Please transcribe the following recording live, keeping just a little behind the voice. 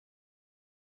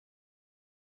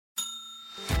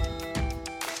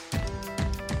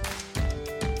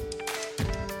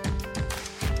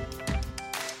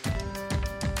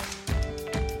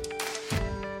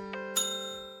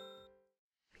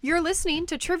You're listening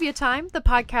to Trivia Time, the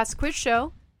podcast quiz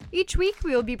show. Each week,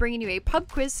 we will be bringing you a pub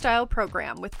quiz style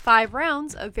program with 5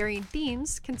 rounds of varying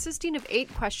themes consisting of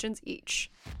 8 questions each.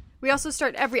 We also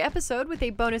start every episode with a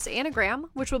bonus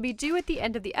anagram, which will be due at the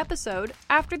end of the episode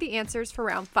after the answers for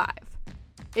round 5.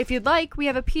 If you'd like, we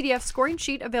have a PDF scoring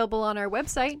sheet available on our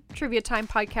website,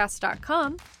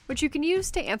 triviatimepodcast.com, which you can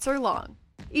use to answer along.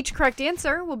 Each correct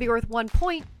answer will be worth 1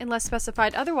 point unless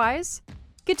specified otherwise.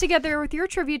 Get together with your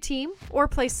trivia team or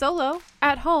play solo,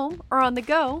 at home, or on the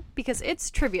go because it's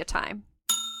trivia time.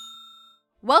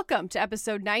 Welcome to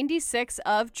episode 96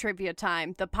 of Trivia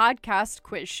Time, the podcast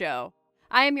quiz show.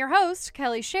 I am your host,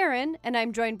 Kelly Sharon, and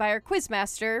I'm joined by our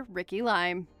quizmaster, Ricky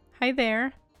Lime. Hi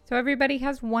there. So everybody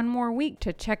has one more week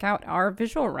to check out our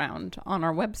visual round on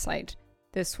our website.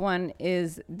 This one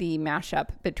is the mashup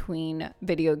between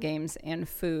video games and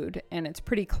food, and it's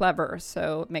pretty clever,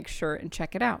 so make sure and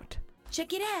check it out.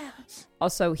 Check it out.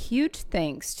 Also, huge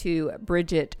thanks to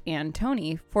Bridget and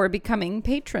Tony for becoming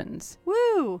patrons.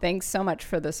 Woo! Thanks so much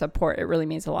for the support. It really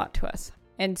means a lot to us.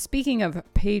 And speaking of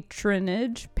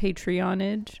patronage,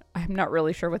 I'm not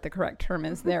really sure what the correct term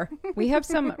is there. We have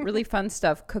some really fun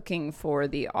stuff cooking for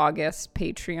the August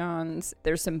Patreons.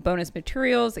 There's some bonus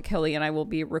materials that Kelly and I will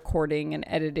be recording and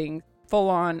editing,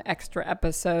 full-on extra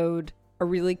episode, a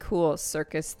really cool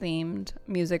circus-themed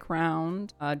music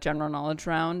round, a general knowledge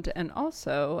round, and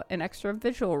also an extra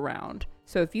visual round.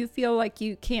 So if you feel like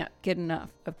you can't get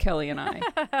enough of Kelly and I,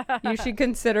 you should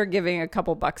consider giving a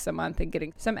couple bucks a month and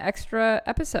getting some extra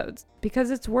episodes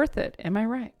because it's worth it. Am I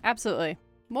right? Absolutely.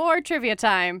 More trivia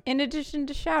time. In addition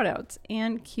to shout-outs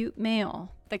and cute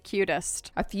mail. The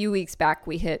cutest. A few weeks back,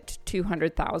 we hit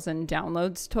 200,000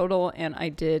 downloads total, and I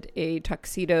did a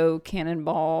tuxedo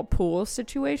cannonball pool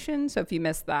situation. So if you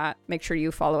missed that, make sure you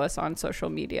follow us on social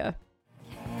media.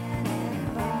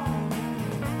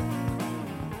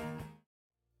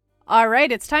 All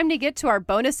right, it's time to get to our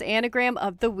bonus anagram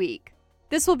of the week.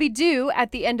 This will be due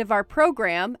at the end of our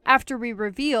program after we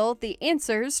reveal the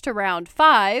answers to round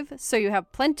 5, so you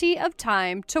have plenty of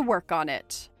time to work on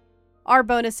it. Our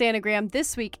bonus anagram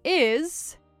this week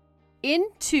is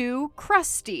into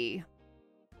crusty.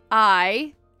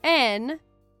 INTOCRUSTY.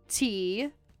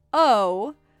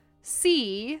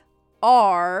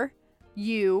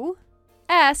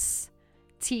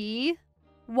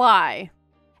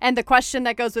 And the question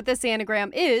that goes with this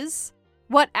anagram is,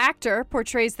 what actor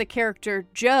portrays the character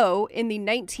Joe in the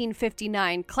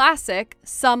 1959 classic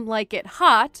Some Like It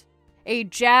Hot, a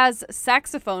jazz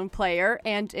saxophone player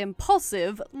and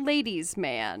impulsive ladies'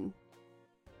 man?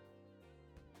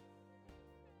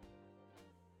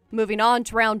 Moving on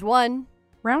to round 1.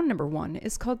 Round number 1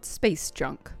 is called Space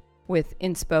Junk. With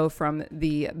inspo from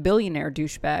the billionaire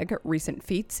douchebag recent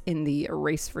feats in the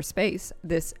race for space,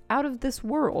 this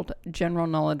out-of-this-world general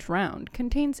knowledge round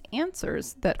contains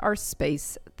answers that are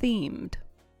space-themed.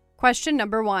 Question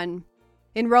number 1.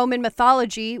 In Roman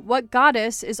mythology, what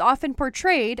goddess is often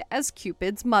portrayed as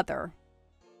Cupid's mother?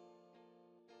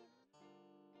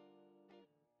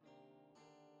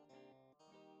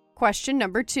 Question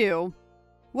number 2.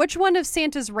 Which one of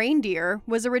Santa's reindeer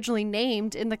was originally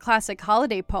named in the classic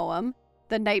holiday poem,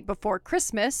 The Night Before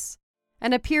Christmas,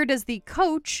 and appeared as the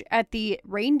coach at the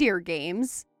Reindeer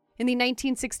Games in the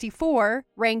 1964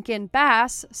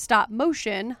 Rankin-Bass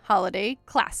stop-motion holiday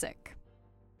classic?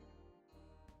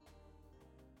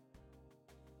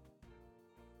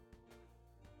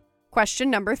 Question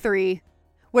number 3.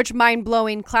 Which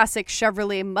mind-blowing classic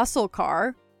Chevrolet muscle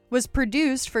car was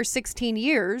produced for 16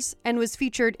 years and was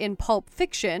featured in Pulp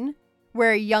Fiction,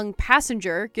 where a young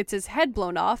passenger gets his head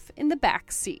blown off in the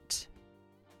back seat?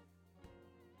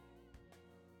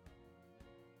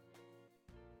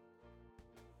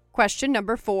 Question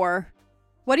number 4.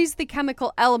 What is the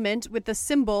chemical element with the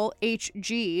symbol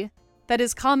Hg that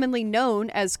is commonly known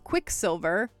as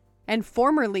quicksilver and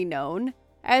formerly known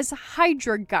as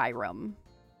hydrogyrum?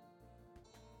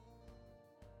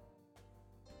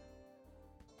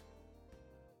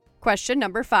 Question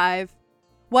number 5.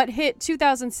 What hit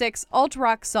 2006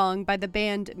 alt-rock song by the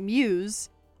band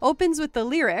Muse opens with the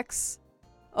lyrics,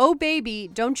 "Oh baby,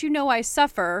 don't you know I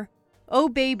suffer? Oh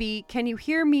baby, can you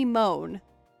hear me moan?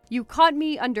 You caught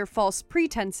me under false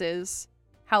pretenses.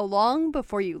 How long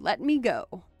before you let me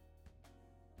go?"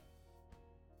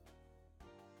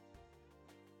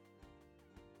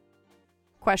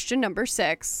 Question number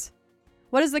 6.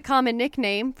 What is the common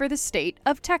nickname for the state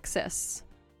of Texas?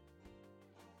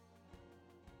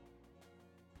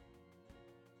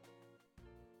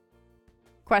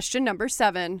 Question number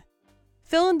 7.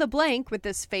 Fill in the blank with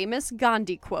this famous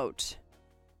Gandhi quote.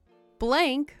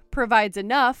 Blank provides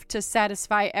enough to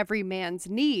satisfy every man's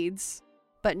needs,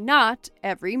 but not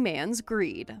every man's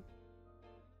greed.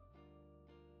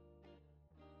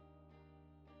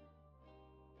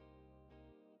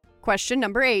 Question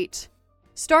number 8.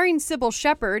 Starring Sybil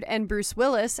Shepherd and Bruce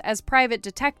Willis as private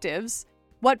detectives,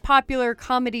 what popular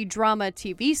comedy drama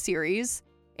TV series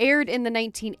aired in the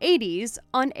 1980s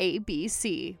on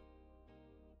ABC?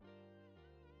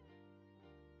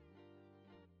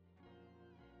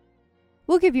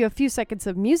 We'll give you a few seconds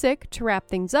of music to wrap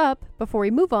things up before we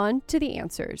move on to the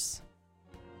answers.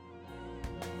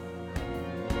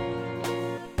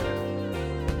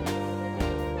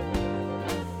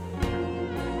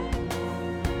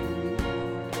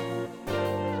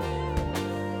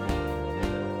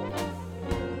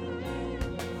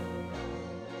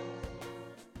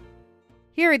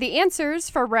 Here are the answers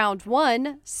for round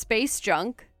 1, Space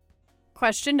Junk.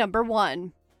 Question number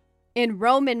 1. In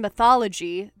Roman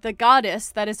mythology, the goddess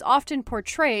that is often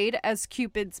portrayed as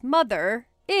Cupid's mother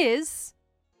is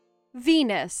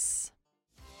Venus.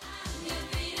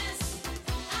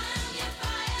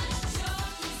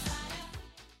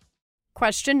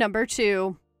 Question number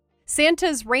 2.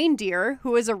 Santa's reindeer,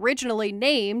 who was originally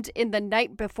named In the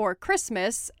Night Before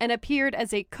Christmas and appeared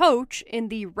as a coach in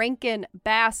the Rankin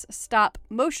Bass stop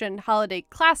motion holiday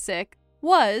classic,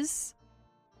 was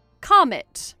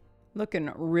Comet.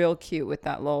 Looking real cute with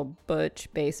that little butch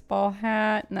baseball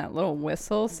hat and that little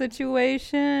whistle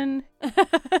situation.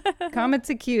 Comet's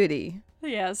a cutie.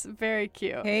 Yes, very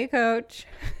cute. Hey, Coach.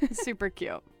 Super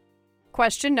cute.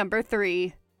 Question number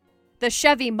 3. The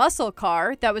Chevy muscle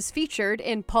car that was featured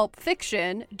in Pulp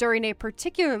Fiction during a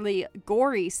particularly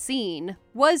gory scene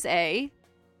was a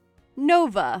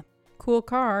Nova. Cool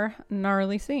car,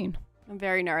 gnarly scene.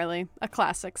 Very gnarly. A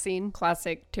classic scene.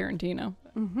 Classic Tarantino.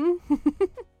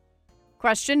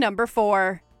 Question number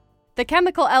 4. The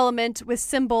chemical element with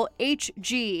symbol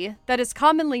Hg that is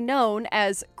commonly known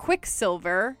as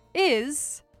quicksilver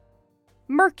is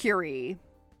mercury.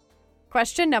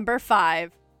 Question number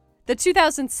 5. The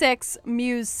 2006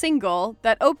 Muse single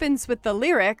that opens with the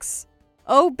lyrics,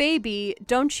 "Oh baby,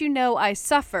 don't you know I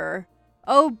suffer?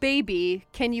 Oh baby,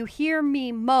 can you hear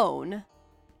me moan?"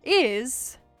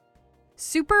 is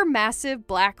Supermassive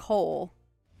Black Hole.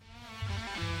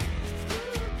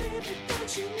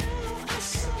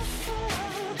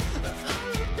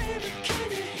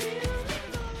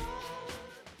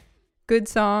 Good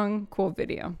song, cool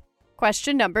video.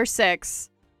 Question number 6.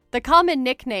 The common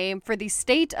nickname for the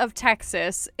state of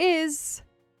Texas is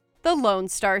the Lone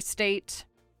Star State.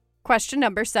 Question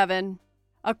number 7.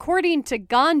 According to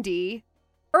Gandhi,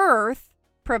 Earth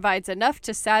provides enough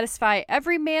to satisfy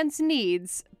every man's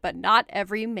needs, but not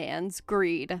every man's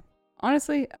greed.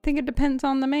 Honestly, I think it depends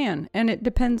on the man, and it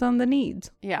depends on the needs.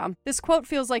 Yeah, this quote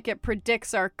feels like it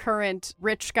predicts our current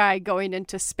rich guy going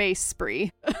into space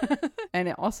spree. And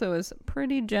it also is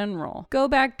pretty general. Go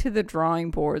back to the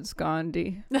drawing boards,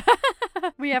 Gandhi.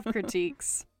 We have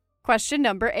critiques. Question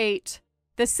number 8.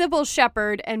 The Sybil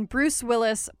Shepherd and Bruce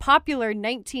Willis popular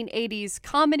 1980s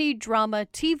comedy drama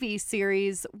TV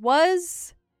series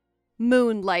was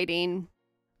Moonlighting.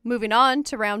 Moving on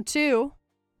to round 2.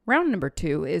 Round number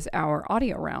 2 is our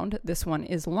audio round. This one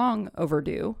is long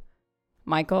overdue.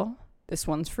 Michael, this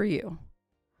one's for you.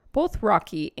 Both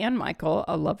Rocky and Michael,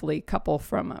 a lovely couple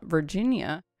from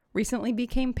Virginia, recently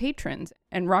became patrons,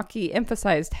 and Rocky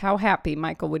emphasized how happy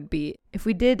Michael would be if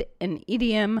we did an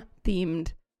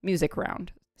EDM-themed music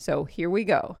round. So here we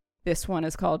go. This one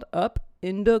is called Up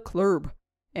in the Club,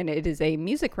 and it is a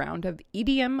music round of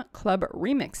EDM club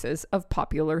remixes of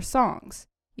popular songs.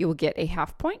 You will get a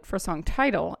half point for song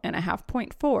title and a half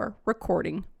point for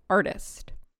recording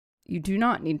artist. You do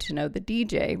not need to know the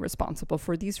DJ responsible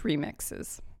for these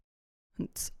remixes.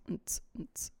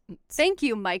 Thank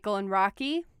you, Michael and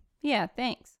Rocky. Yeah,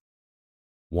 thanks.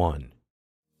 1.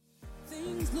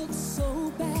 Things look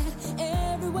so bad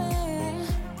everywhere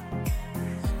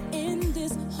in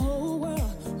this whole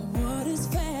world. What is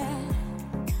fair?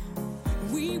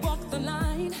 We walk the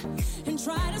line and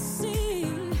try to see,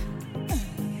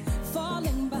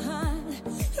 falling behind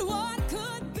what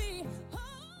could be.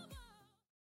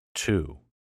 2.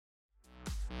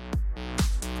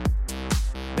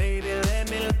 Baby, let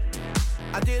me.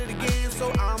 I did it again, so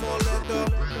I'm gonna let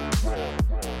the.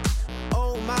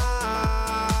 Oh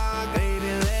my,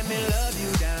 baby, let me love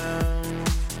you down.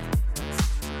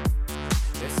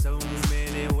 There's so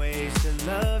many ways to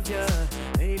love you.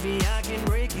 Maybe I can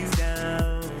break you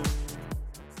down.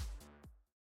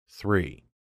 3.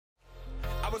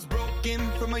 I was broken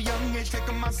from a a young age,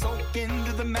 taking my soul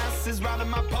into the masses, writing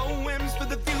my poems for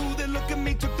the few that look at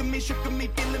me, took to me, shook at me,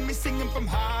 feeling me, singing from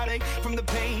heartache, from the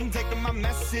pain, taking my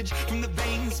message from the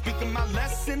veins, speaking my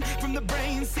lesson from the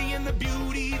brain, seeing the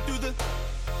beauty through the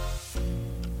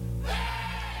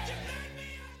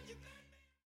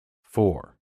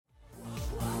 4.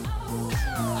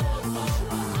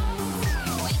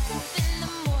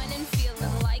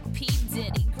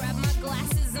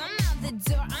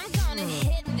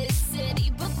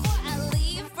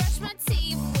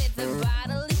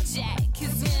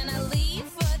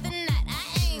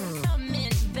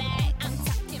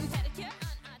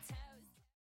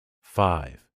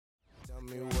 Five. Tell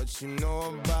me what you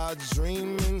know about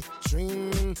dreaming,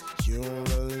 dreaming. You don't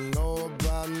really know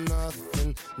about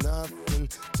nothing, nothing.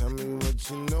 Tell me what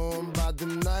you know about the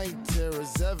night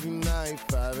terrors every night.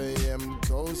 5 a.m.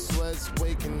 cold sweats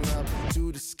waking up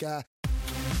to the sky.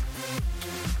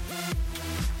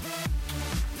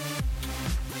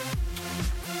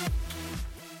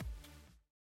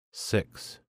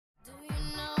 Six. Do you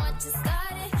know what you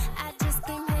started? I just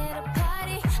came here to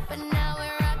party, but now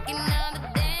we're rocking on the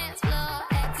dance floor,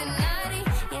 acting naughty.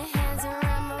 Your hands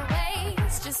around my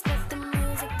waist, just let the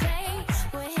music play.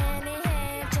 We're hand in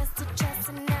hand, just to trust,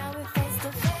 and now we're face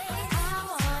to face. I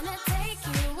wanna take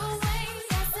you away,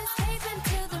 let's escape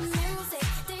into the music.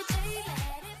 DJ,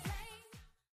 let it play.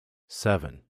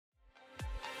 7.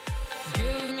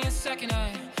 Give me a second,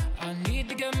 I need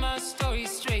to get my story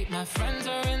straight. My friends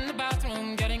are in the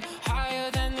bathroom getting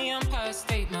higher than the Empire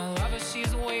State. My lover,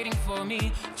 she's waiting for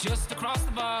me just across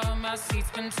the bar. My seat's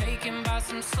been taken by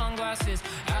some sunglasses,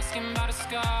 asking about a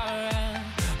scar, and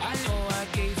I know I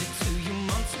gave it to you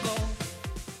months ago.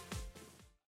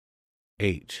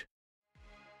 8.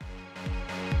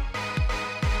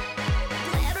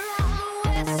 Glitter on the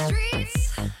wet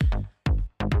streets,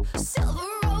 silver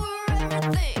over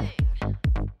everything.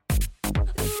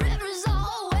 The river's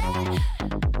all wet,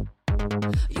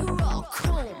 you're all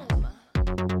chrome.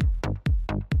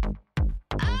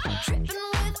 I'm dripping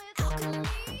with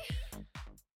alchemy.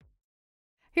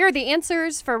 Here are the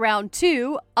answers for round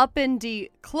 2, Up in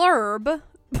the Club.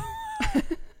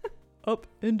 Up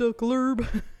in the club.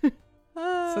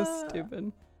 So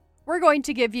stupid. We're going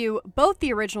to give you both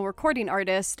the original recording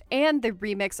artist and the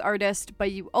remix artist,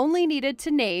 but you only needed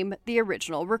to name the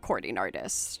original recording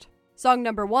artist. Song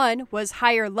number 1 was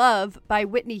Higher Love by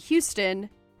Whitney Houston,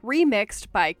 remixed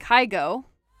by Kygo.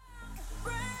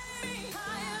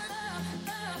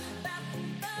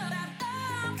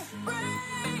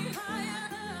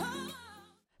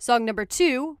 Song number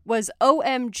 2 was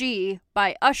OMG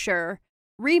by Usher,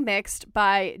 remixed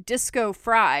by Disco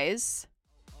Fries.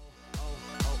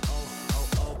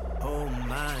 Oh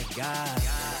my God.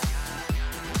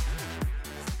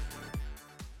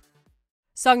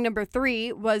 Song number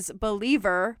 3 was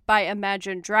Believer by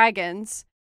Imagine Dragons,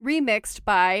 remixed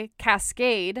by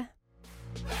Cascade.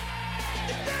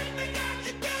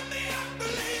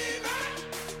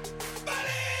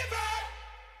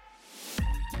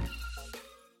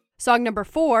 Song number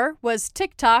 4 was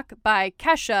TikTok by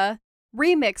Kesha,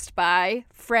 remixed by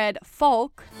Fred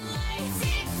Falk.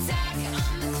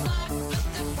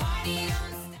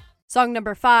 Song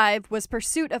number 5 was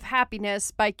Pursuit of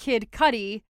Happiness by Kid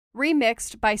Cudi,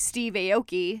 remixed by Steve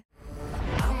Aoki.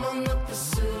 I'm on the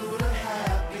pursuit of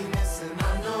happiness, and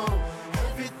I know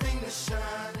everything that's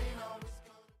shining always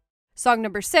goes. Song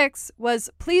number 6 was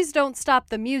Please Don't Stop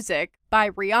the Music by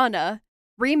Rihanna,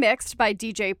 remixed by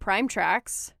DJ Prime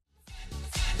Tracks.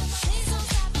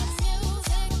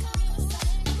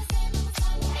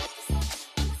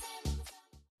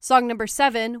 Song number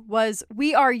 7 was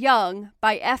We Are Young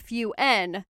by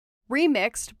FUN,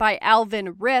 remixed by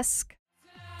Alvin Risk.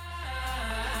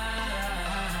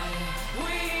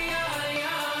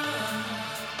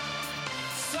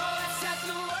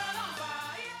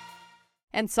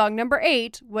 And song number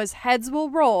 8 was Heads Will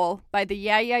Roll by the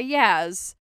Yeah Yeah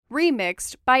Yeahs,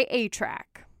 remixed by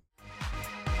A-Track.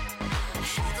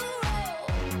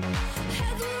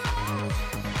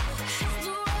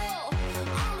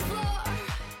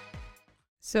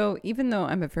 So even though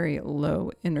I'm a very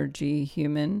low energy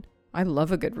human, I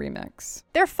love a good remix.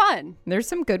 They're fun. There's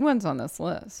some good ones on this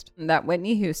list. That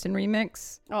Whitney Houston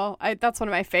remix, Oh, that's one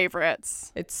of my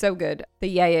favorites. it's so good. The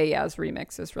Yeah Yeah Yeahs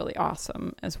remix is really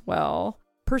awesome as well.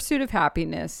 Pursuit of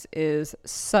Happiness is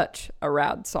such a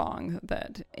rad song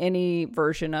that any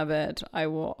version of it I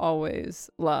will always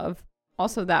love.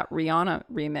 Also, that Rihanna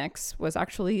remix was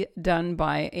actually done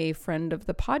by a friend of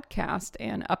the podcast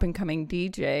and up-and-coming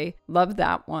DJ. Love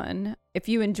that one. If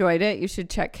you enjoyed it, you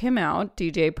should check him out,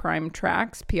 DJ Prime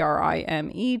Tracks,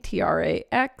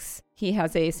 Primetrax. He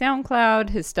has a SoundCloud.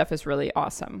 His stuff is really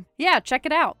awesome. Yeah, check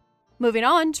it out. Moving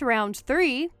on to round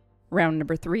 3. Round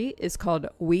number 3 is called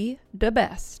We the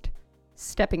Best.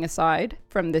 Stepping aside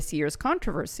from this year's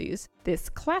controversies, this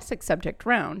classic subject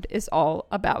round is all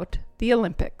about the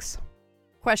Olympics.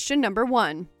 Question number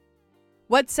 1.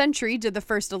 What century did the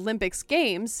first Olympics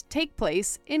Games take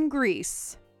place in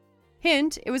Greece?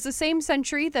 Hint, it was the same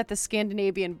century that the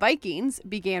Scandinavian Vikings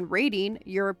began raiding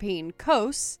European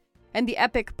coasts, and the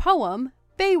epic poem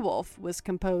Beowulf was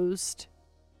composed.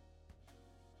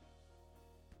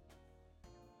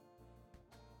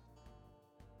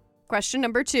 Question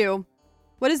number 2.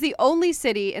 What is the only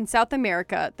city in South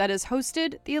America that has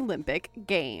hosted the Olympic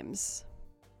Games?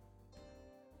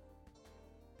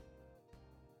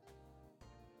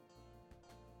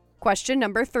 Question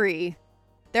number 3.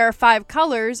 There are 5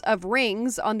 colors of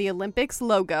rings on the Olympics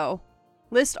logo.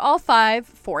 List all 5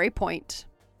 for a point.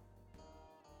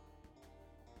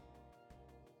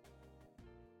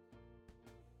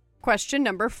 Question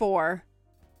number 4.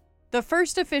 The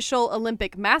first official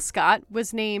Olympic mascot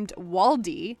was named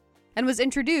Waldy and was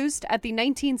introduced at the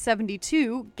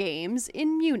 1972 Games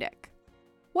in Munich.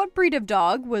 What breed of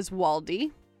dog was Waldy?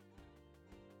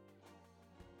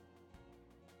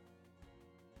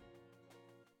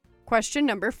 Question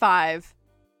number 5.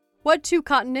 What 2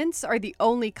 continents are the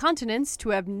only continents to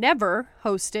have never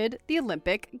hosted the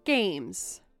Olympic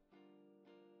Games?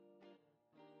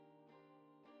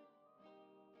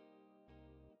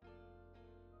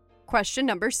 Question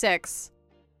number 6.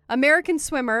 American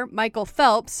swimmer Michael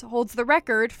Phelps holds the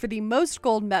record for the most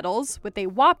gold medals with a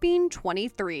whopping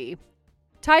 23.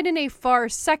 Tied in a far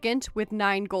second with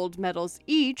 9 gold medals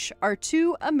each are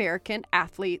 2 American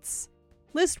athletes.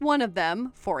 List one of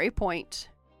them for a point.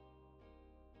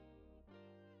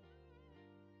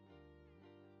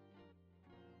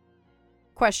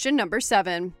 Question number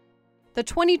 7. The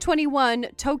 2021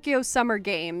 Tokyo Summer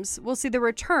Games will see the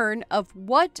return of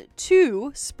what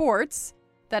 2 sports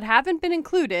that haven't been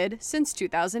included since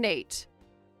 2008?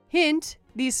 Hint,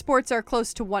 these sports are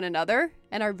close to one another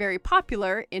and are very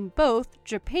popular in both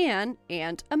Japan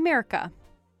and America.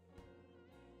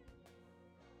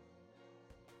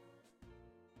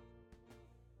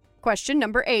 Question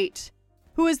number 8.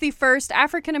 Who is the first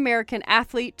African American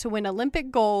athlete to win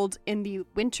Olympic gold in the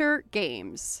Winter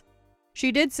Games?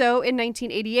 She did so in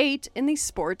 1988 in the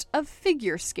sport of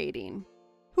figure skating.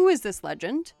 Who is this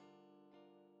legend?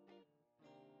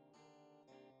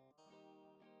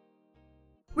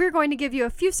 We're going to give you a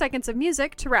few seconds of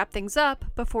music to wrap things up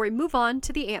before we move on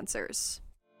to the answers.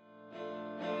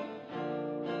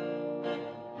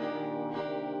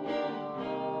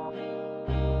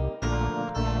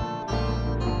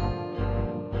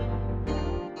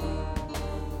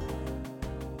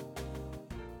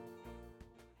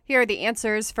 Here are the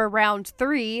answers for round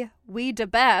 3, We the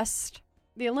Best.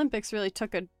 The Olympics really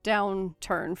took a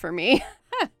downturn for me.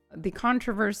 The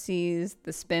controversies,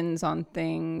 the spins on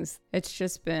things, it's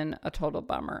just been a total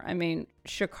bummer. I mean,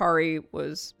 Sha'Carri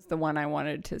was the one I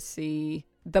wanted to see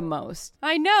the most.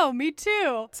 I know, me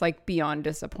too. It's like beyond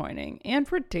disappointing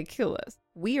and ridiculous.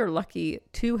 We are lucky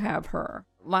to have her.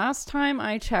 Last time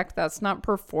I checked, that's not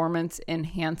performance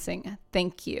enhancing.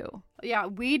 Thank you. Yeah,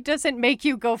 weed doesn't make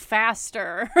you go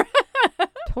faster.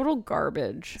 Total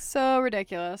garbage. So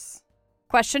ridiculous.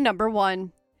 Question number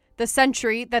 1. The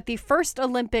century that the first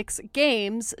Olympics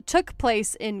Games took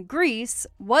place in Greece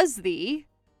was the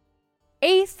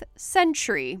 8th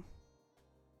century.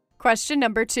 Question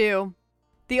number 2.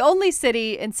 The only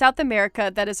city in South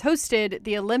America that has hosted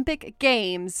the Olympic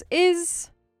Games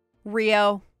is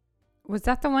Rio. Was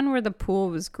that the one where the pool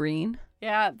was green?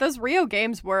 Yeah, those Rio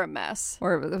Games were a mess.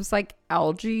 Or it was like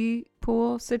algae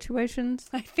pool situations?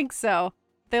 I think so.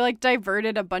 They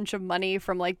diverted a bunch of money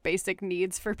from basic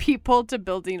needs for people to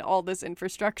building all this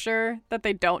infrastructure that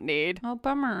they don't need. Oh,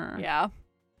 bummer. Yeah.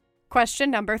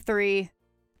 Question number 3.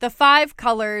 The 5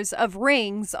 colors of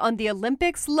rings on the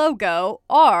Olympics logo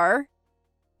are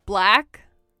black,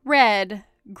 red,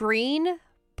 green,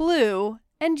 blue,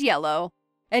 and yellow.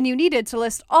 And you needed to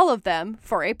list all of them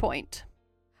for a point.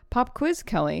 Pop quiz,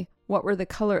 Kelly. What were the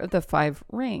color of the 5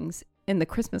 rings in the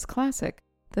Christmas classic,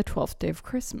 The 12th Day of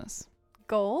Christmas?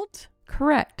 Gold?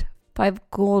 Correct. 5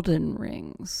 golden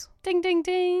rings. Ding, ding,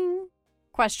 ding.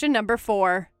 Question number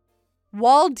 4.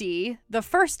 Waldy, the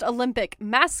first Olympic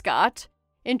mascot,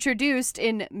 introduced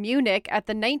in Munich at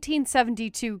the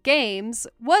 1972 Games,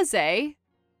 was a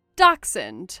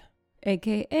dachshund.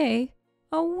 AKA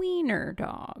a wiener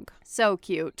dog. So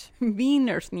cute.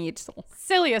 Wiener Schnitzel.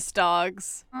 Silliest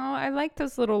dogs. Oh, I like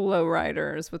those little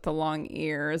lowriders with the long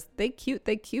ears. They cute.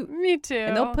 Me too.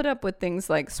 And they'll put up with things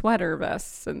like sweater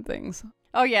vests and things.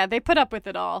 Oh, yeah, they put up with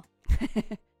it all.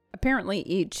 Apparently,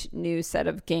 each new set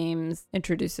of games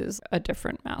introduces a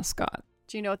different mascot.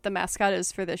 Do you know what the mascot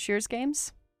is for this year's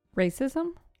games?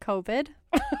 Racism? COVID.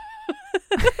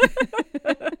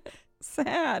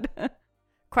 Sad.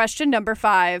 Question number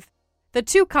 5. The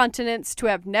 2 continents to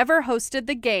have never hosted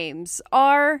the games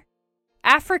are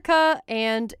Africa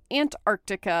and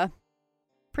Antarctica.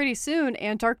 Pretty soon,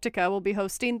 Antarctica will be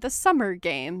hosting the Summer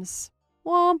Games.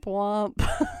 Womp womp.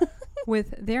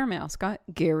 With their mascot,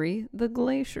 Gary the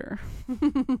Glacier.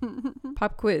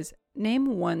 Pop quiz.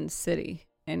 Name one city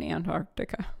in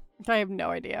Antarctica. I have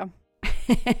no idea.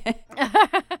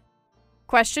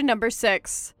 Question number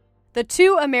 6. The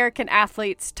 2 American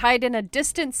athletes tied in a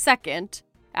distant second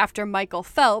after Michael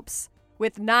Phelps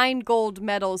with 9 gold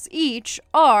medals each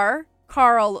are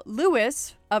Carl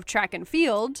Lewis of track and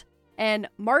field and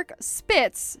Mark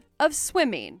Spitz of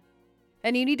swimming.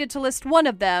 And you needed to list one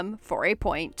of them for a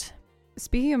point.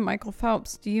 Speaking of Michael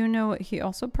Phelps, do you know what he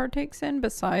also partakes in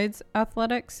besides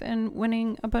athletics and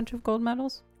winning a bunch of gold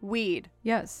medals? Weed.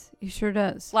 Yes, he sure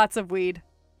does. Lots of weed.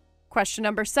 Question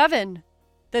number 7.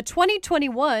 The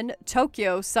 2021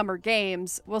 Tokyo Summer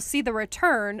Games will see the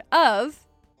return of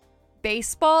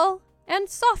baseball and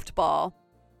softball.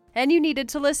 And you needed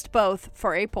to list both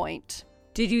for a point.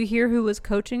 Did you hear who was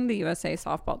coaching the USA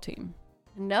softball team?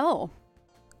 No.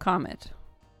 Comet.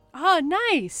 Oh,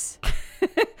 nice.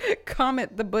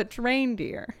 Comet the Butch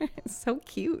Reindeer. So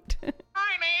cute.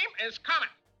 My name is Comet,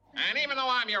 and even though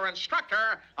I'm your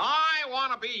instructor, I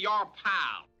want to be your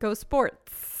pal. Go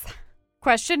sports.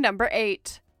 Question number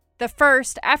 8. The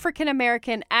first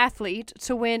African-American athlete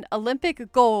to win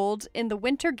Olympic gold in the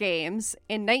Winter Games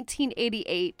in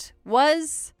 1988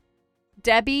 was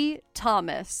Debbie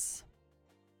Thomas.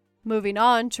 Moving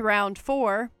on to round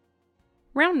 4.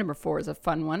 Round number 4 is a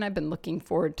fun one. I've been looking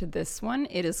forward to this one.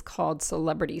 It is called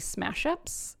Celebrity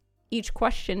Smash-Ups. Each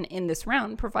question in this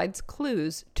round provides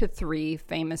clues to 3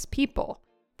 famous people.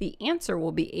 The answer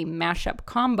will be a mashup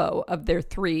combo of their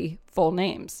 3 full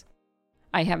names.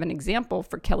 I have an example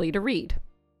for Kelly to read.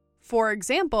 For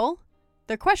example,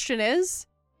 the question is,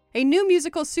 a new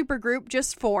musical supergroup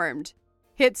just formed.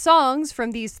 Hit songs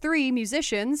from these 3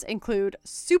 musicians include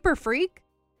Super Freak,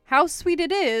 How Sweet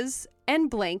It Is, and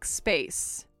Blank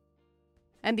Space.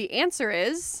 And the answer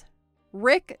is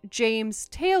Rick James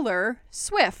Taylor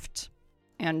Swift.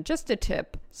 And just a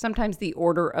tip, sometimes the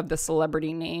order of the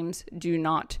celebrity names do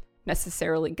not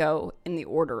necessarily go in the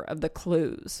order of the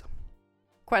clues.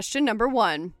 Question number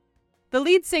 1. The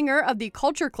lead singer of the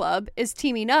Culture Club is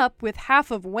teaming up with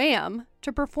half of Wham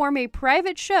to perform a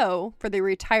private show for the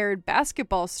retired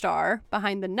basketball star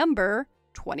behind the number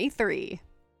 23.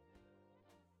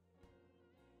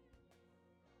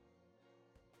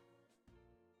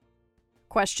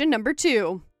 Question number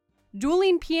 2.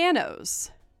 Dueling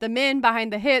Pianos. The men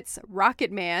behind the hits Rocket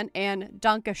Man and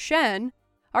Danke Schoen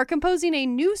are composing a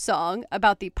new song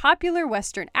about the popular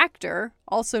Western actor,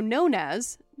 also known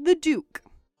as the Duke.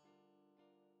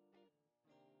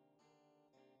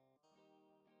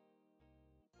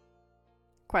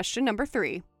 Question number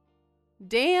 3.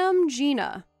 Damn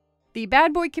Gina. The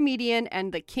bad boy comedian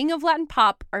and the king of Latin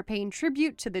pop are paying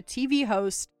tribute to the TV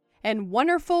host and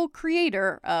wonderful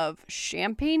creator of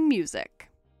champagne music.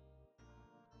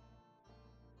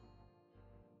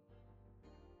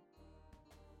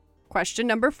 Question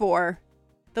number 4.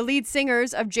 The lead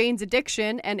singers of Jane's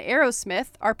Addiction and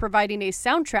Aerosmith are providing a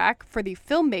soundtrack for the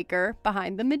filmmaker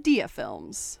behind the Medea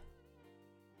films.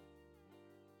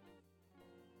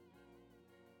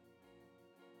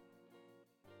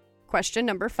 Question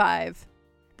number 5.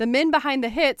 The men behind the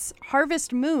hits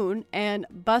Harvest Moon and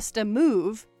Bust a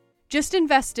Move just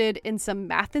invested in some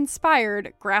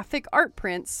math-inspired graphic art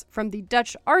prints from the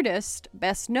Dutch artist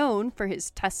best known for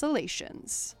his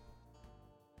tessellations.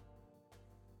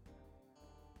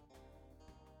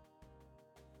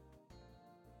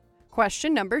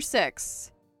 Question number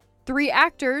 6. 3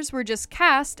 actors were just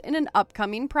cast in an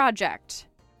upcoming project.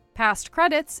 Past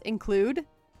credits include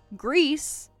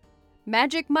Grease,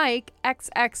 Magic Mike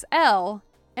XXL,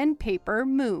 and Paper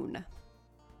Moon.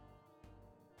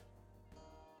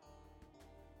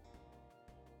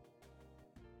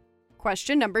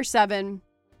 Question number 7.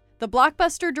 The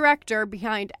blockbuster director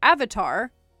behind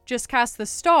Avatar just cast the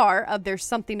star of There's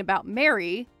Something About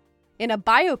Mary in a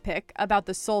biopic about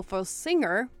the soulful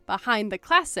singer behind the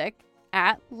classic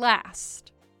At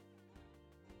Last.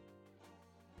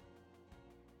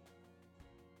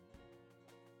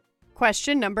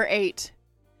 Question number 8.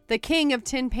 The king of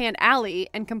Tin Pan Alley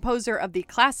and composer of the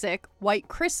classic White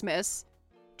Christmas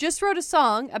just wrote a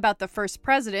song about the first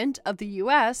president of the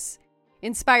U.S.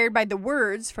 inspired by the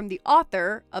words from the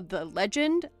author of The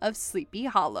Legend of Sleepy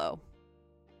Hollow.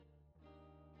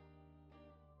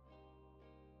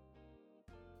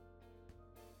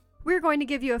 We're going to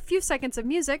give you a few seconds of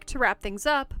music to wrap things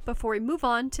up before we move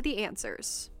on to the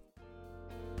answers.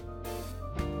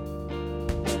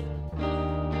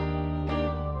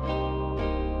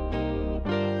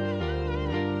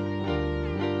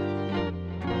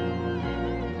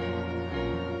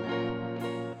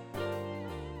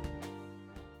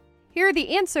 Here are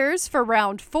the answers for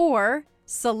round 4,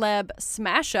 Celeb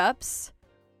Smash-Ups.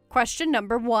 Question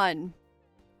number 1.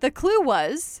 The clue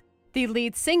was, the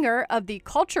lead singer of the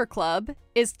Culture Club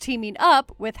is teaming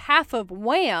up with half of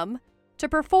Wham to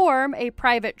perform a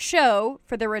private show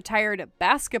for the retired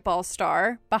basketball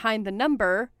star behind the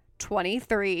number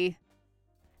 23.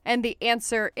 And the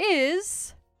answer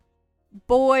is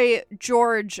Boy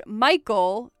George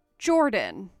Michael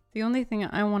Jordan. The only thing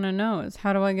I want to know is,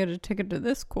 how do I get a ticket to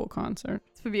this cool concert?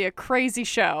 This would be a crazy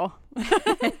show.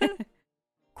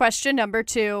 Question number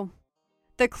 2.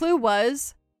 The clue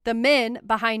was, the men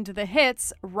behind the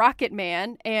hits Rocket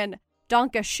Man and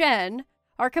Danke Schoen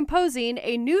are composing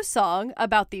a new song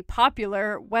about the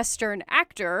popular Western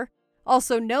actor,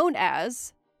 also known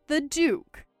as the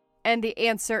Duke. And the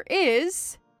answer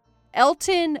is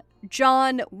Elton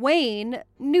John Wayne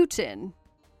Newton.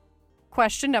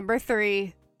 Question number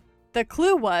 3. The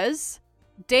clue was,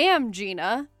 Damn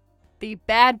Gina, the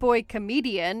bad boy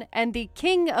comedian and the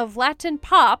king of Latin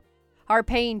pop, are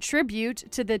paying tribute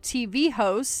to the TV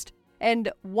host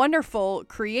and wonderful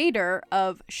creator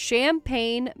of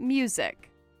champagne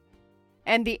music.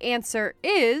 And the answer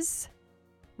is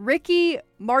Ricky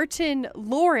Martin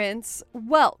Lawrence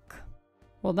Welk.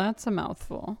 Well, that's a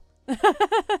mouthful.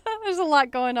 There's a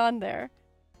lot going on there.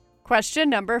 Question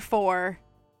number 4.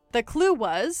 The clue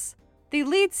was, the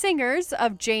lead singers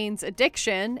of Jane's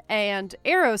Addiction and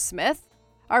Aerosmith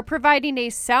are providing a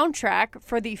soundtrack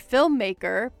for the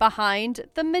filmmaker behind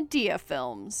the Medea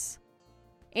films.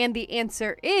 And the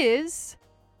answer is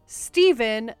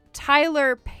Steven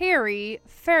Tyler Perry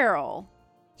Farrell.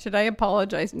 Should I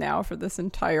apologize now for this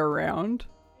entire round?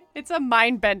 It's a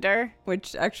mind bender.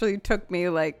 Which actually took me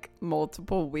like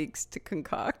multiple weeks to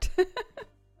concoct.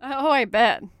 Oh, I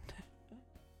bet.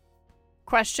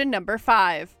 Question number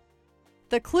 5.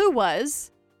 The clue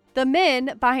was, the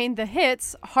men behind the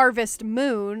hits Harvest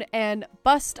Moon and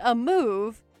Bust a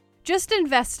Move just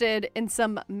invested in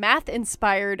some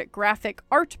math-inspired graphic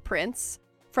art prints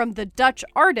from the Dutch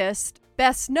artist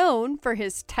best known for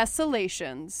his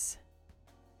tessellations.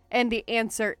 And the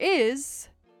answer is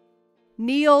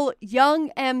Neil Young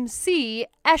MC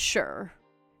Escher.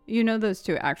 You know, those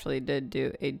two actually did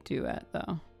do a duet,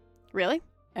 though. Really?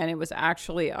 And it was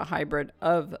actually a hybrid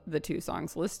of the two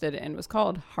songs listed and was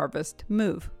called Harvest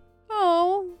Move.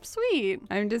 Oh, sweet.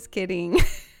 I'm just kidding.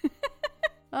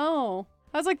 Oh,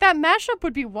 I was like, that mashup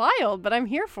would be wild, but I'm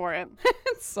here for it.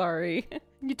 Sorry.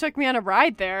 You took me on a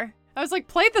ride there. I was like,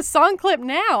 play the song clip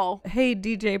now. Hey,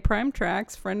 DJ Prime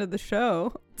Tracks, friend of the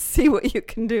show. See what you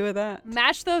can do with that.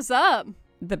 Mash those up.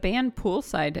 The band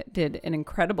Poolside did an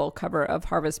incredible cover of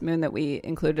Harvest Moon that we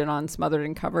included on Smothered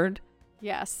and Covered.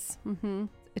 Yes. Mm-hmm.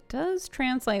 It does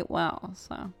translate well,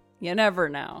 so you never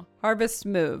know. Harvest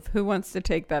Move. Who wants to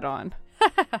take that on?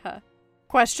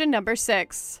 Question number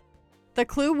 6. The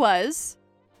clue was,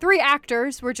 3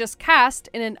 actors were just cast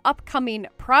in an upcoming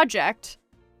project.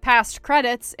 Past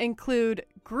credits include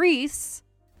Grease,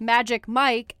 Magic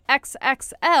Mike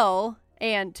XXL,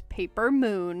 and Paper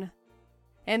Moon.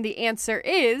 And the answer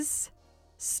is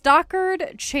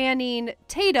Stockard Channing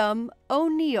Tatum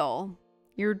O'Neal.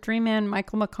 Your dream man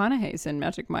Michael McConaughey's in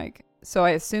Magic Mike, so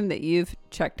I assume that you've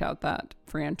checked out that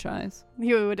franchise.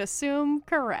 You would assume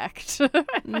correct.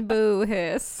 Boo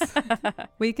hiss.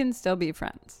 We can still be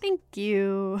friends. Thank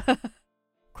you.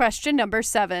 Question number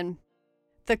 7.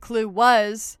 The clue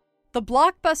was, the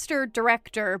blockbuster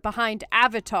director behind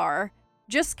Avatar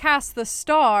just cast the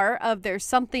star of There's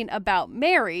Something About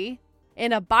Mary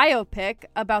in a biopic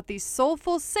about the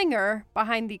soulful singer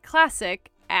behind the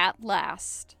classic At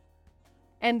Last.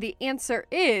 And the answer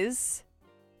is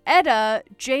Etta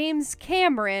James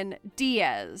Cameron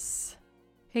Diaz.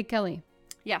 Hey, Kelly.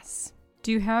 Yes.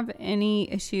 Do you have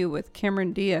any issue with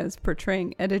Cameron Diaz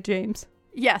portraying Etta James?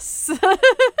 Yes.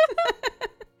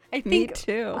 I think Me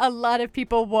too. a lot of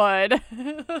people would.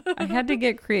 I had to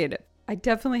get creative. I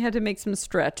definitely had to make some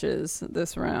stretches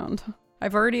this round.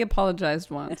 I've already apologized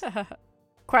once.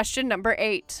 Question number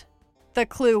 8. The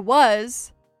clue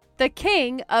was, the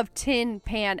king of Tin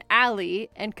Pan Alley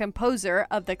and composer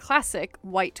of the classic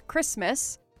White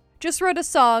Christmas just wrote a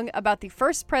song about the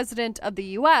first president of the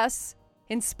U.S.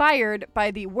 inspired by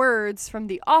the words from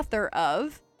the author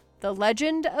of The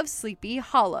Legend of Sleepy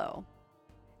Hollow?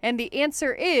 And the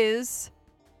answer is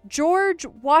George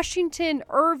Washington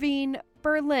Irving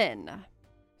Berlin.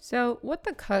 So, what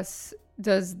the cuss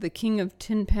does the King of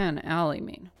Tin Pan Alley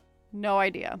mean? No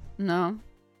idea. No.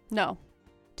 No.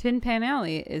 Tin Pan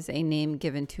Alley is a name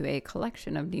given to a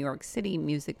collection of New York City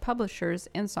music publishers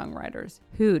and songwriters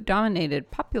who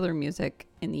dominated popular music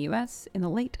in the U.S. in the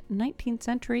late 19th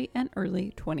century and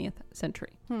early 20th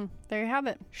century. There you have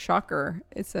it. Shocker.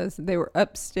 It says they were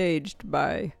upstaged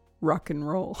by rock and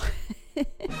roll.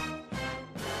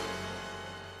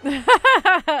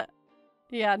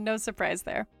 Yeah, no surprise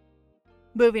there.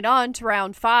 Moving on to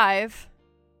round 5.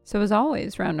 So as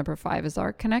always, round number 5 is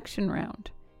our connection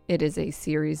round. It is a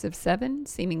series of 7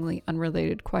 seemingly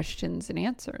unrelated questions and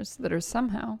answers that are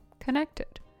somehow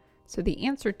connected. So the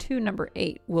answer to number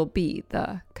 8 will be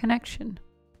the connection.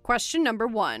 Question number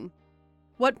 1.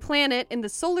 What planet in the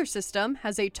solar system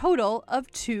has a total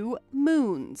of 2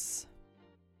 moons?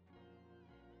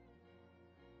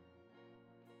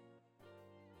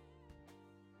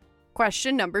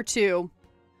 Question number 2.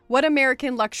 What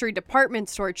American luxury department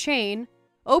store chain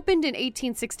opened in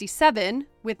 1867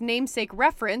 with namesake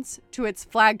reference to its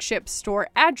flagship store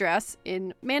address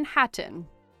in Manhattan?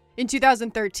 In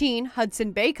 2013,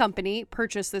 Hudson Bay Company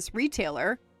purchased this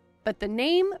retailer, but the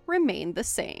name remained the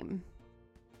same.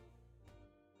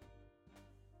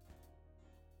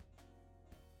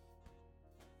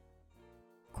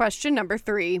 Question number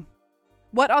 3.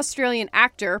 What Australian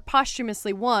actor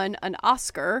posthumously won an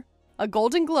Oscar, a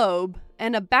Golden Globe,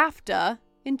 and a BAFTA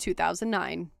in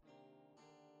 2009?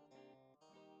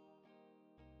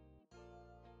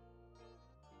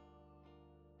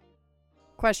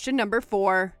 Question number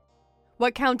 4.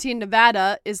 What county in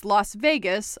Nevada is Las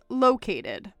Vegas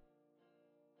located?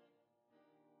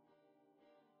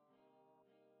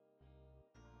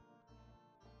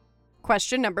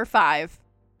 Question number 5.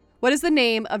 What is the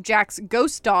name of Jack's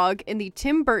ghost dog in the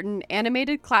Tim Burton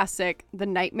animated classic, The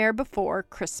Nightmare Before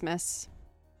Christmas?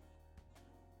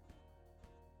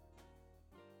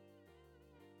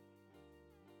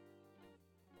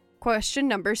 Question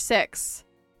number 6.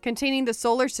 Containing the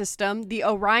solar system, the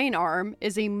Orion Arm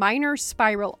is a minor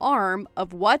spiral arm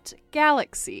of what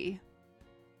galaxy?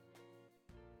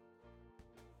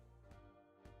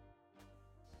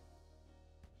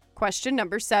 Question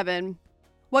number 7.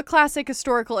 What classic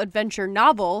historical adventure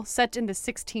novel set in the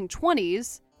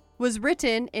 1620s was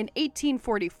written in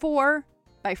 1844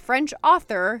 by French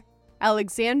author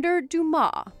Alexandre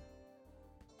Dumas?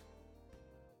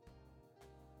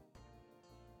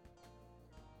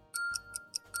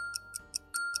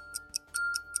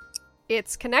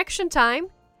 It's connection time,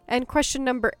 and question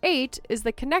number 8 is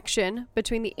the connection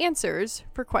between the answers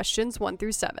for questions 1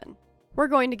 through 7. We're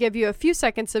going to give you a few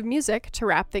seconds of music to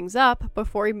wrap things up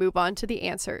before we move on to the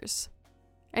answers.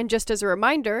 And just as a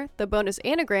reminder, the bonus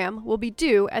anagram will be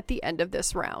due at the end of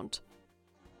this round.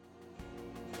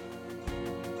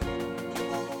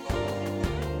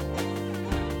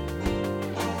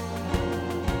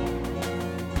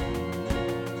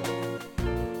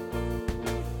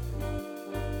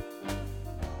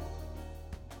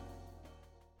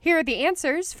 Here are the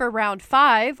answers for round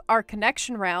 5, our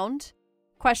connection round.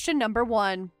 Question number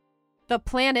 1. The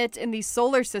planet in the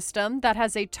solar system that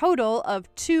has a total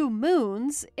of 2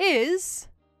 moons is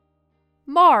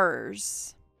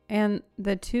Mars. And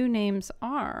the 2 names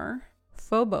are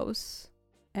Phobos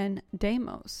and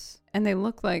Deimos. And they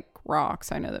look like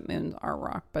rocks. I know that moons are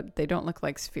rock, but they don't look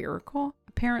like spherical.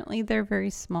 Apparently, they're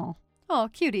very small. Oh,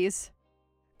 cuties.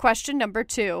 Question number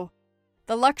 2.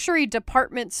 The luxury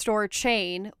department store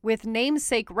chain with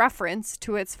namesake reference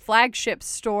to its flagship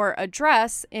store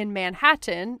address in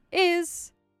Manhattan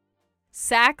is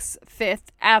Saks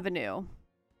Fifth Avenue.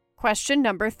 Question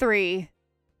number 3.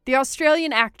 The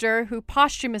Australian actor who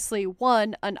posthumously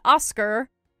won an Oscar,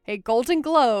 a Golden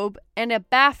Globe, and a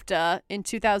BAFTA in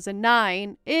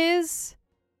 2009 is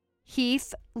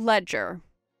Heath Ledger.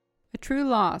 A true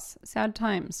loss. Sad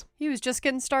times. He was just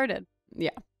getting started. Yeah.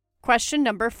 Question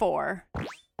number 4.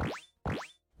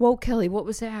 Whoa, Kelly, what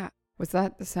was that? Was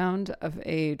that the sound of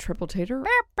a triple tater?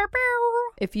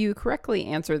 If you correctly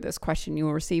answer this question, you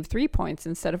will receive 3 points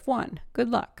instead of 1. Good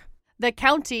luck. The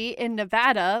county in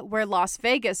Nevada where Las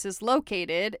Vegas is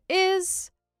located is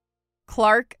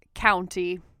Clark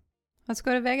County. Let's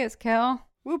go to Vegas, Kel.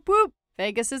 Whoop whoop.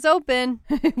 Vegas is open.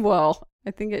 Well, I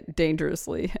think it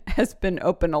dangerously has been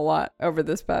open a lot over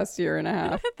this past year and a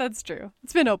half. That's true.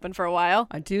 It's been open for a while.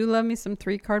 I do love me some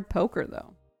 3-card poker,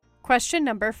 though. Question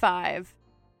number 5.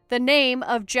 The name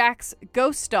of Jack's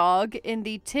ghost dog in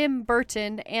the Tim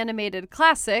Burton animated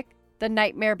classic, The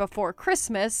Nightmare Before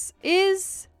Christmas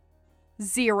is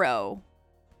 0.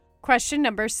 Question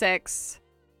number 6.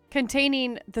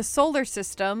 Containing the solar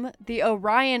system, the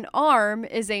Orion Arm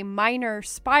is a minor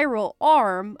spiral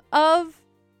arm of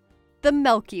the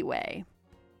Milky Way.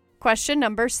 Question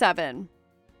number 7.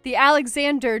 The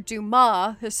Alexander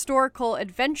Dumas historical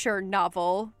adventure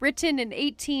novel, written in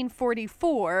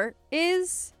 1844,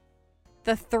 is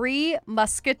The Three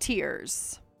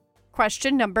Musketeers.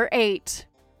 Question number 8.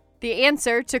 The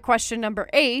answer to question number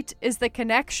 8 is the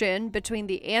connection between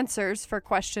the answers for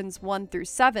questions 1 through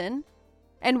 7,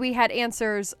 and we had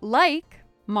answers like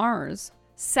Mars,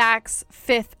 Saks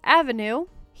Fifth Avenue,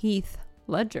 Heath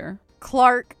Ledger,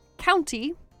 Clark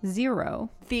County,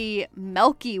 0, the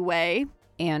Milky Way,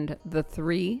 and The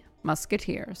Three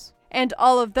Musketeers. and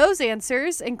all of those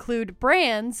answers include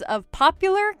brands of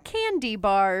popular candy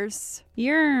bars.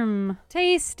 Yerm.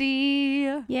 Tasty.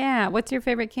 Yeah, what's your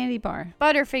favorite candy bar?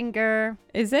 Butterfinger.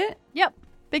 Is it? Yep,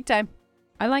 big time.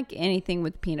 I like anything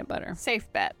with peanut butter.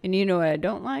 Safe bet. And you know what I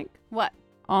don't like? What?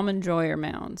 Almond Joy or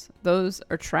Mounds. Those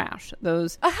are trash.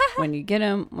 Those, when you get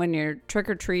them, when you're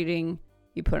trick-or-treating,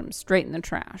 you put them straight in the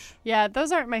trash. Yeah,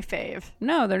 those aren't my fave.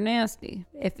 No, they're nasty.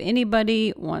 If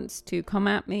anybody wants to come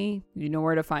at me, you know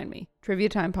where to find me.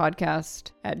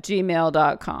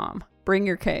 TriviaTimePodcast@gmail.com. Bring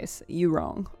your case. You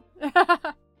wrong.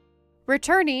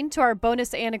 Returning to our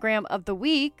bonus anagram of the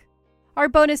week, our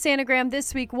bonus anagram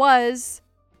this week was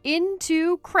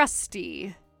Into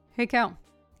Crusty. Hey, Cal.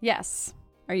 Yes.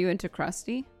 Are you into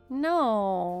crusty?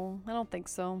 No, I don't think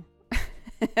so.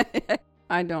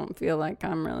 I don't feel like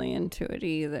I'm really into it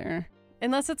either.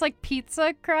 Unless it's like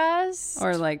pizza crust.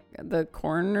 Or like the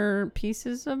corner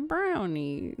pieces of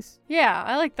brownies. Yeah,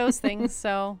 I like those things,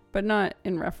 so. But not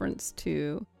in reference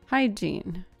to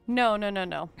hygiene. No.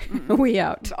 We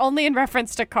out. Only in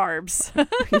reference to carbs.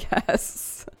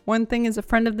 Yes. One thing is a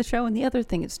friend of the show and the other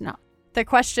thing is not. The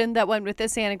question that went with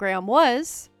this anagram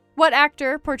was, what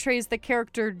actor portrays the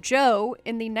character Joe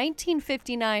in the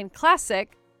 1959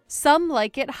 classic Some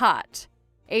Like It Hot?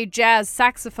 A jazz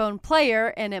saxophone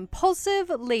player and impulsive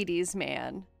ladies'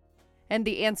 man. And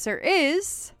the answer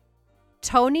is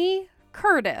Tony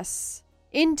Curtis.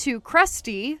 Into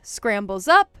Crusty scrambles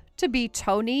up to be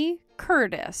Tony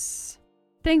Curtis.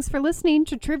 Thanks for listening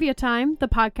to Trivia Time, the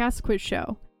podcast quiz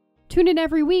show. Tune in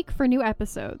every week for new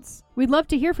episodes. We'd love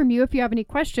to hear from you if you have any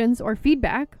questions or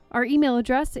feedback. Our email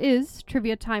address is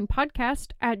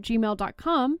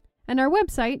triviatimepodcast@gmail.com. And our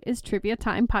website is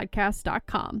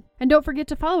triviatimepodcast.com. And don't forget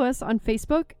to follow us on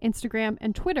Facebook, Instagram,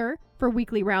 and Twitter for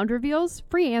weekly round reveals,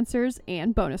 free answers,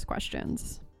 and bonus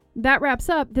questions. That wraps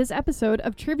up this episode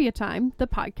of Trivia Time, the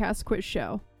podcast quiz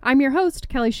show. I'm your host,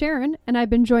 Kelly Sharon, and I've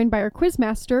been joined by our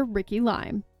quizmaster, Ricky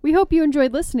Lime. We hope you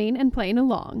enjoyed listening and playing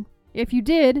along. If you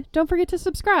did, don't forget to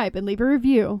subscribe and leave a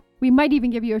review. We might even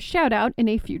give you a shout out in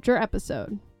a future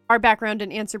episode. Our background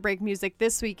and answer break music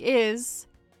this week is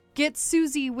Get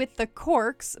Susie with the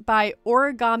Corks by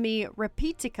Origami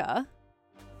Repetica.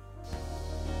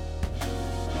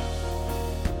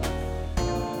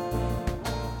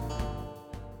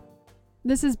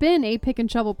 This has been a Pick and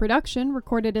Shovel production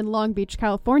recorded in Long Beach,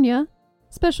 California.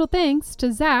 Special thanks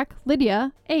to Zach,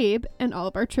 Lydia, Abe, and all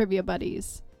of our trivia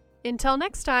buddies. Until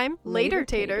next time, later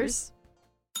taters.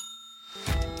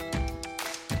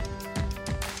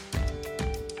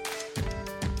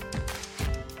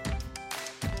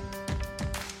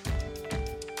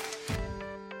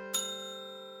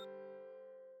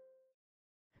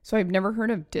 So I've never heard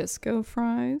of disco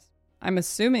fries. I'm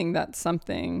assuming that's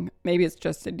something, maybe it's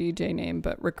just a DJ name,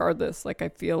 but regardless, like I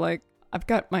feel like I've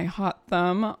got my hot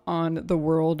thumb on the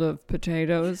world of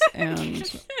potatoes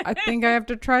and I think I have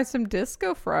to try some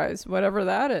disco fries, whatever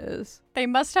that is. They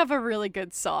must have a really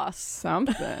good sauce.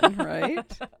 Something,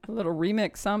 right? A little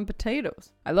remix on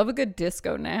potatoes. I love a good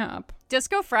disco nap.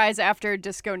 Disco fries after a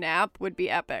disco nap would be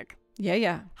epic.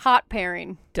 Yeah. Hot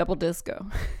pairing. Double disco.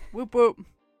 Whoop whoop.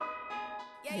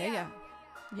 Yeah.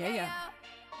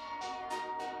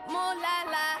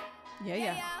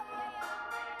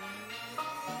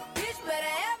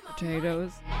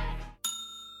 Potatoes.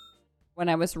 When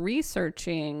I was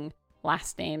researching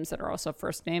last names that are also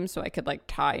first names so I could like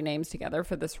tie names together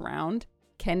for this round,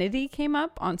 Kennedy came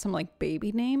up on some like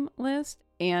baby name list,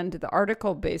 and the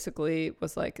article basically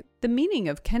was like, the meaning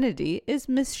of Kennedy is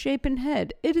misshapen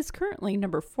head. It is currently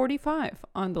number 45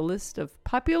 on the list of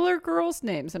popular girls'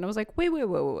 names. And I was like,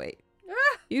 wait.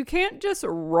 You can't just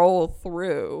roll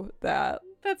through that.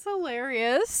 That's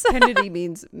hilarious. Kennedy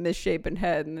means misshapen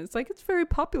head, and it's like, it's very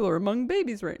popular among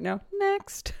babies right now.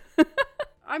 Next.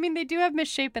 I mean, they do have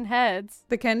misshapen heads.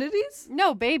 The Kennedys?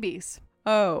 No, babies.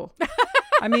 Oh.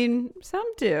 I mean, some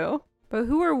do. But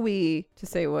who are we to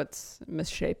say what's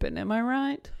misshapen? Am I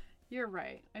right? You're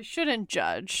right. I shouldn't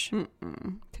judge.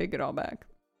 Take it all back.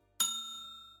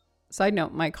 Side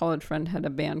note, my college friend had a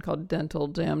band called Dental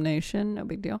Damnation. No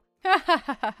big deal.